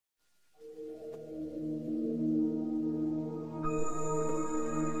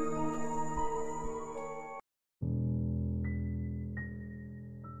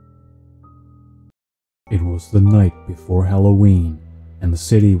was the night before Halloween, and the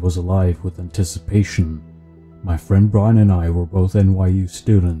city was alive with anticipation. My friend Brian and I were both NYU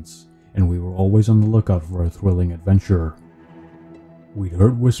students, and we were always on the lookout for a thrilling adventure. We'd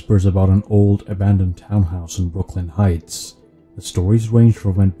heard whispers about an old, abandoned townhouse in Brooklyn Heights. The stories ranged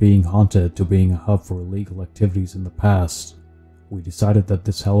from it being haunted to being a hub for illegal activities in the past. We decided that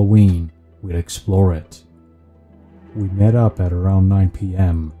this Halloween, we'd explore it. We met up at around 9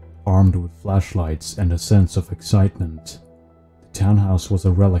 p.m., armed with flashlights and a sense of excitement. The townhouse was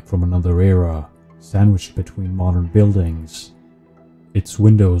a relic from another era, sandwiched between modern buildings. Its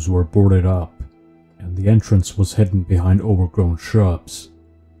windows were boarded up, and the entrance was hidden behind overgrown shrubs.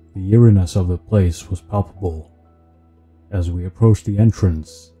 The eeriness of the place was palpable. As we approached the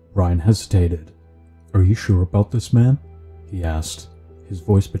entrance, Brian hesitated. "Are you sure about this, man?" he asked, his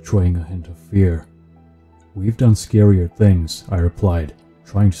voice betraying a hint of fear. "We've done scarier things," I replied,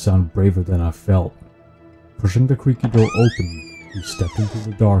 trying to sound braver than I felt. Pushing the creaky door open, we stepped into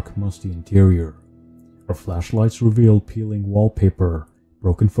the dark, musty interior. Our flashlights revealed peeling wallpaper,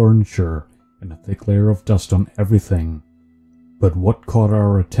 broken furniture, and a thick layer of dust on everything. But what caught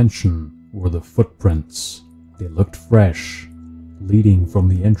our attention were the footprints. They looked fresh, leading from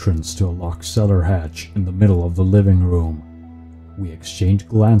the entrance to a locked cellar hatch in the middle of the living room. We exchanged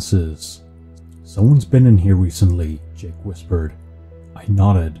glances. "Someone's been in here recently," Jake whispered. I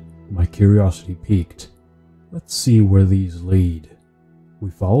nodded, my curiosity piqued. "Let's see where these lead." We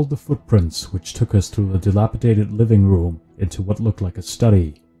followed the footprints, which took us through the dilapidated living room into what looked like a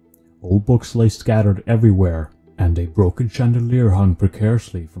study. Old books lay scattered everywhere, and a broken chandelier hung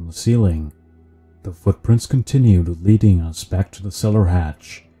precariously from the ceiling. The footprints continued, leading us back to the cellar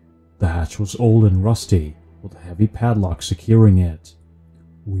hatch. The hatch was old and rusty, with a heavy padlock securing it.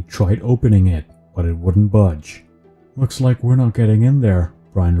 We tried opening it, but it wouldn't budge. "Looks like we're not getting in there,"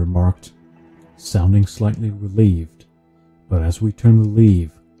 Brian remarked, sounding slightly relieved. But as we turned the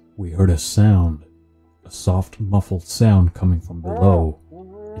lever, we heard a sound. A soft, muffled sound coming from below.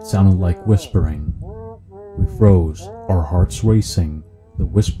 It sounded like whispering. We froze, our hearts racing. The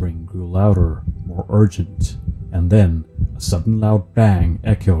whispering grew louder, more urgent, and then a sudden loud bang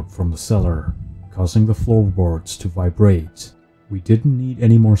echoed from the cellar, causing the floorboards to vibrate. We didn't need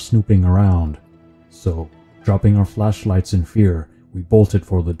any more snooping around, so, dropping our flashlights in fear, we bolted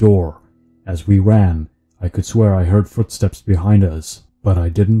for the door. As we ran, I could swear I heard footsteps behind us, but I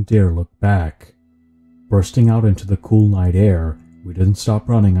didn't dare look back. Bursting out into the cool night air, we didn't stop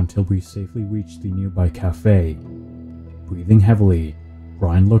running until we safely reached the nearby cafe. Breathing heavily,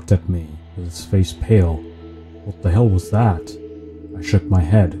 Brian looked at me, with his face pale. "What the hell was that?" I shook my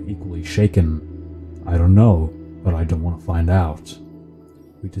head, equally shaken. "I don't know, but I don't want to find out."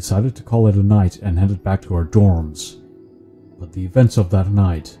 We decided to call it a night and headed back to our dorms. But the events of that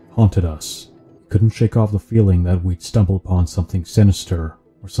night haunted us. We couldn't shake off the feeling that we'd stumble upon something sinister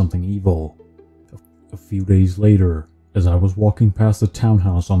or something evil. A few days later, as I was walking past the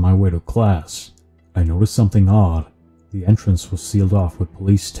townhouse on my way to class, I noticed something odd. The entrance was sealed off with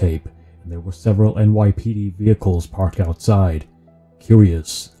police tape, and there were several NYPD vehicles parked outside.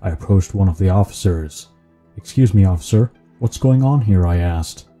 Curious, I approached one of the officers. "Excuse me, officer, what's going on here?" I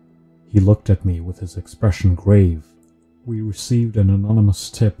asked. He looked at me with his expression grave. "We received an anonymous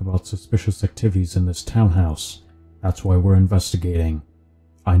tip about suspicious activities in this townhouse. That's why we're investigating."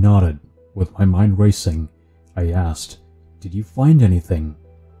 I nodded. With my mind racing, I asked, "Did you find anything?"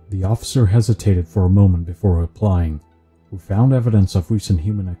 The officer hesitated for a moment before replying. "We found evidence of recent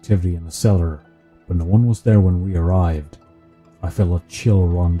human activity in the cellar, but no one was there when we arrived." I felt a chill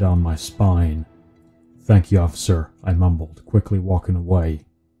run down my spine. "Thank you, officer," I mumbled, quickly walking away.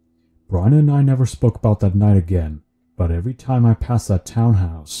 Brian and I never spoke about that night again, but every time I passed that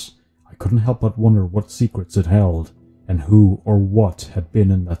townhouse, I couldn't help but wonder what secrets it held, and who or what had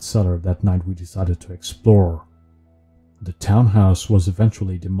been in that cellar that night we decided to explore. The townhouse was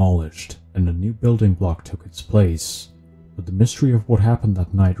eventually demolished, and a new building block took its place. But the mystery of what happened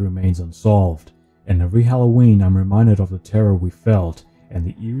that night remains unsolved, and every Halloween I'm reminded of the terror we felt and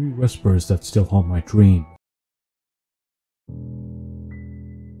the eerie whispers that still haunt my dream.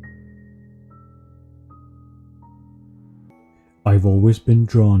 I've always been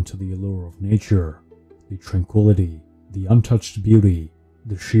drawn to the allure of nature, the tranquility, the untouched beauty,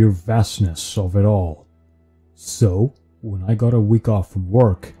 the sheer vastness of it all. So, when I got a week off from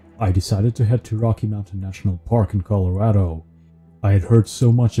work, I decided to head to Rocky Mountain National Park in Colorado. I had heard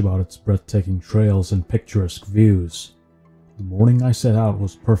so much about its breathtaking trails and picturesque views. The morning I set out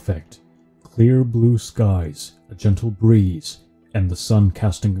was perfect. Clear blue skies, a gentle breeze, and the sun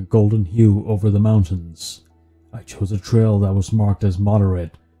casting a golden hue over the mountains. I chose a trail that was marked as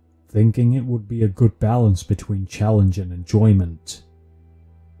moderate, thinking it would be a good balance between challenge and enjoyment.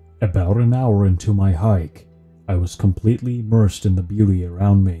 About an hour into my hike, I was completely immersed in the beauty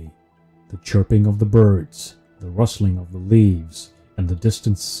around me. The chirping of the birds, the rustling of the leaves, and the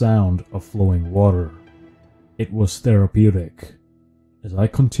distant sound of flowing water. It was therapeutic. As I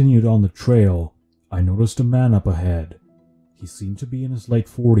continued on the trail, I noticed a man up ahead. He seemed to be in his late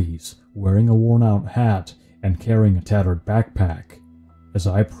 40s, wearing a worn-out hat and carrying a tattered backpack. As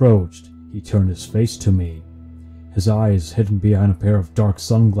I approached, he turned his face to me, his eyes hidden behind a pair of dark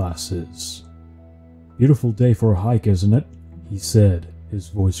sunglasses. "Beautiful day for a hike, isn't it?" he said, his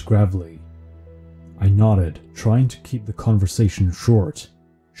voice gravelly. I nodded, trying to keep the conversation short.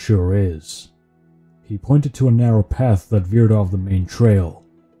 "Sure is." He pointed to a narrow path that veered off the main trail.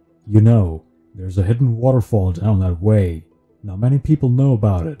 "You know, there's a hidden waterfall down that way. Not many people know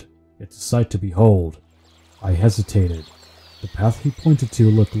about it. It's a sight to behold." I hesitated. The path he pointed to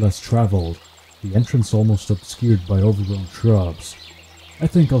looked less traveled, the entrance almost obscured by overgrown shrubs. "I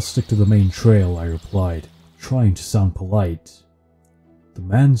think I'll stick to the main trail," I replied, trying to sound polite. The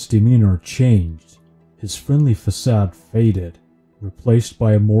man's demeanor changed. His friendly facade faded, replaced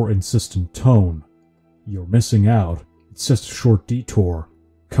by a more insistent tone. "You're missing out. It's just a short detour.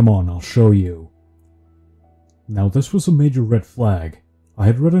 Come on, I'll show you." Now this was a major red flag. I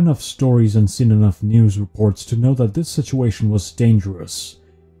had read enough stories and seen enough news reports to know that this situation was dangerous.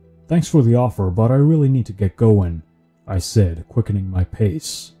 "Thanks for the offer, but I really need to get going," I said, quickening my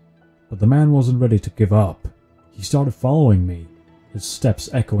pace. But the man wasn't ready to give up. He started following me, his steps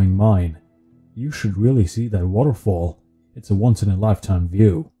echoing mine. "You should really see that waterfall. It's a once-in-a-lifetime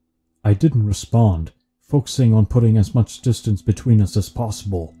view." I didn't respond, focusing on putting as much distance between us as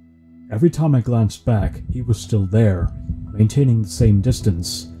possible. Every time I glanced back, he was still there, maintaining the same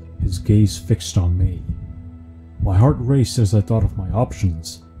distance, his gaze fixed on me. My heart raced as I thought of my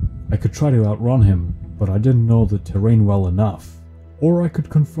options. I could try to outrun him, but I didn't know the terrain well enough. Or I could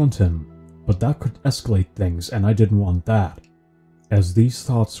confront him, but that could escalate things, and I didn't want that. As these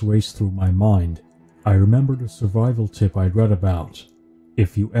thoughts raced through my mind, I remembered a survival tip I'd read about.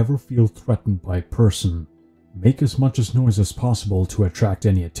 If you ever feel threatened by a person, make as much noise as possible to attract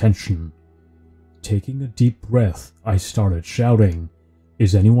any attention. Taking a deep breath, I started shouting,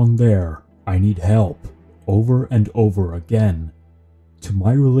 "Is anyone there? I need help," over and over again. To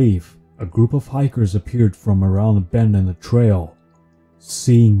my relief, a group of hikers appeared from around a bend in the trail.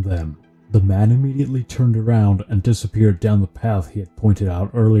 Seeing them, the man immediately turned around and disappeared down the path he had pointed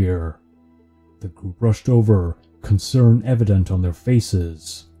out earlier. The group rushed over, concern evident on their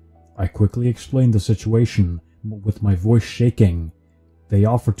faces. I quickly explained the situation, with my voice shaking. They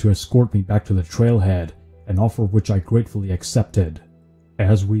offered to escort me back to the trailhead, an offer which I gratefully accepted.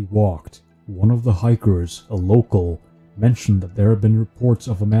 As we walked, one of the hikers, a local, mentioned that there had been reports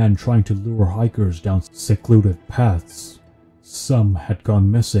of a man trying to lure hikers down secluded paths. Some had gone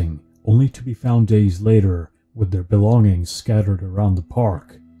missing, only to be found days later, with their belongings scattered around the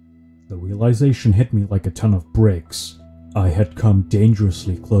park. The realization hit me like a ton of bricks. I had come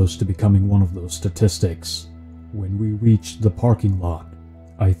dangerously close to becoming one of those statistics. When we reached the parking lot,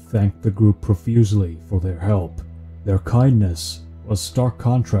 I thanked the group profusely for their help. Their kindness was stark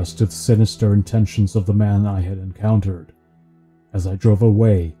contrast to the sinister intentions of the man I had encountered. As I drove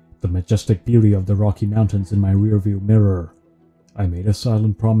away, the majestic beauty of the Rocky Mountains in my rearview mirror, I made a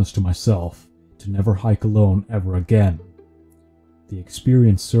silent promise to myself to never hike alone ever again. The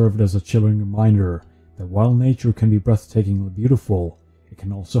experience served as a chilling reminder that while nature can be breathtakingly beautiful, it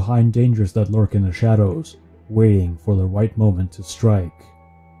can also hide dangers that lurk in the shadows, waiting for the right moment to strike.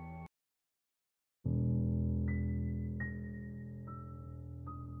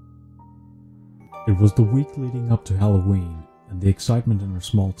 It was the week leading up to Halloween, and the excitement in our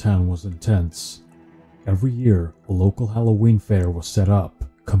small town was intense. Every year, a local Halloween fair was set up,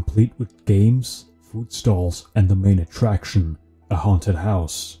 complete with games, food stalls, and the main attraction, a haunted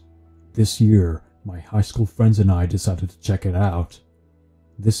house. This year, my high school friends and I decided to check it out.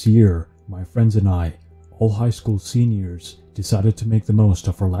 This year, my friends and I, all high school seniors, decided to make the most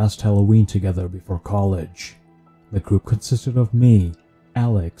of our last Halloween together before college. The group consisted of me,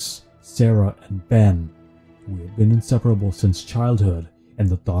 Alex, Sarah, and Ben. We had been inseparable since childhood, and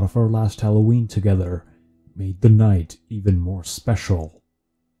the thought of our last Halloween together made the night even more special.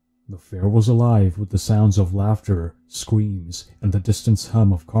 The fair was alive with the sounds of laughter, screams, and the distant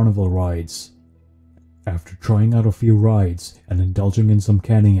hum of carnival rides. After trying out a few rides and indulging in some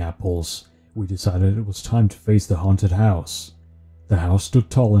canning apples, we decided it was time to face the haunted house. The house stood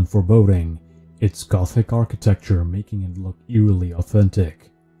tall and foreboding, its Gothic architecture making it look eerily authentic.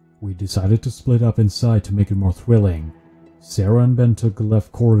 We decided to split up inside to make it more thrilling. Sarah and Ben took the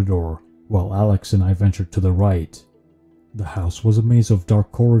left corridor, while Alex and I ventured to the right. The house was a maze of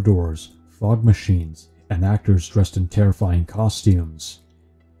dark corridors, fog machines, and actors dressed in terrifying costumes.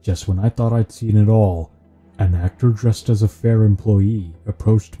 Just when I thought I'd seen it all, an actor dressed as a fair employee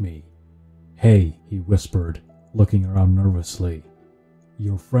approached me. "Hey," he whispered, looking around nervously.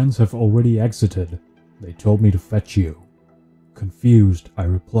 "Your friends have already exited. They told me to fetch you." Confused, I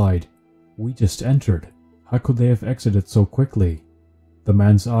replied, "We just entered. How could they have exited so quickly?" The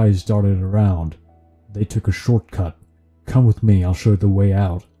man's eyes darted around. "They took a shortcut. Come with me, I'll show you the way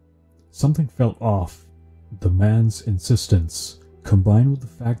out." Something felt off. The man's insistence, combined with the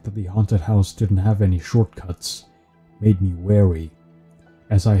fact that the haunted house didn't have any shortcuts, made me wary.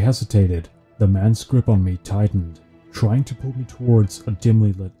 As I hesitated, the man's grip on me tightened, trying to pull me towards a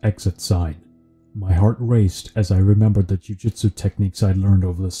dimly lit exit sign. My heart raced as I remembered the jiu-jitsu techniques I'd learned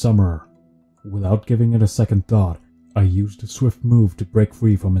over the summer. Without giving it a second thought, I used a swift move to break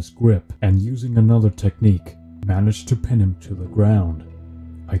free from his grip, and using another technique, managed to pin him to the ground.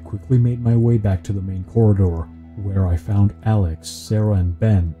 I quickly made my way back to the main corridor, where I found Alex, Sarah, and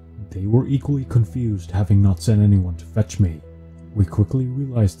Ben. They were equally confused, having not sent anyone to fetch me. We quickly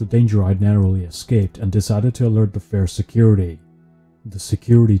realized the danger I'd narrowly escaped and decided to alert the fair security. The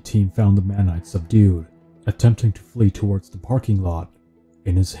security team found the man I'd subdued, attempting to flee towards the parking lot.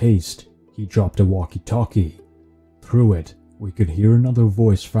 In his haste, he dropped a walkie-talkie. Through it, we could hear another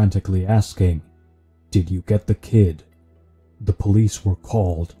voice frantically asking, "Did you get the kid?" The police were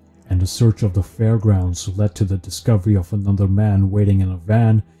called, and a search of the fairgrounds led to the discovery of another man waiting in a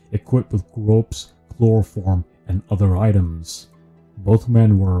van equipped with ropes, chloroform, and other items. Both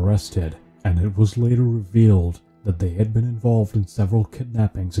men were arrested, and it was later revealed that they had been involved in several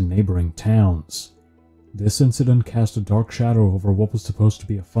kidnappings in neighboring towns. This incident cast a dark shadow over what was supposed to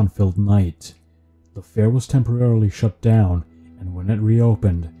be a fun-filled night. The fair was temporarily shut down, and when it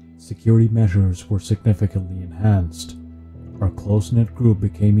reopened, security measures were significantly enhanced. Our close-knit group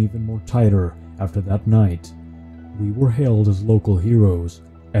became even more tighter after that night. We were hailed as local heroes,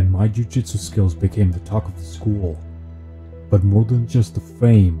 and my jiu-jitsu skills became the talk of the school. But more than just the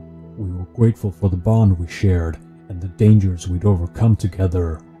fame, we were grateful for the bond we shared and the dangers we'd overcome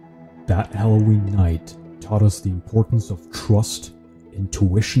together. That Halloween night taught us the importance of trust,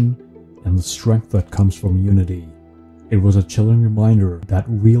 intuition, and the strength that comes from unity. It was a chilling reminder that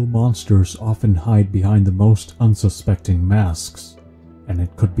real monsters often hide behind the most unsuspecting masks, and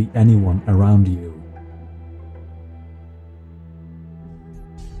it could be anyone around you.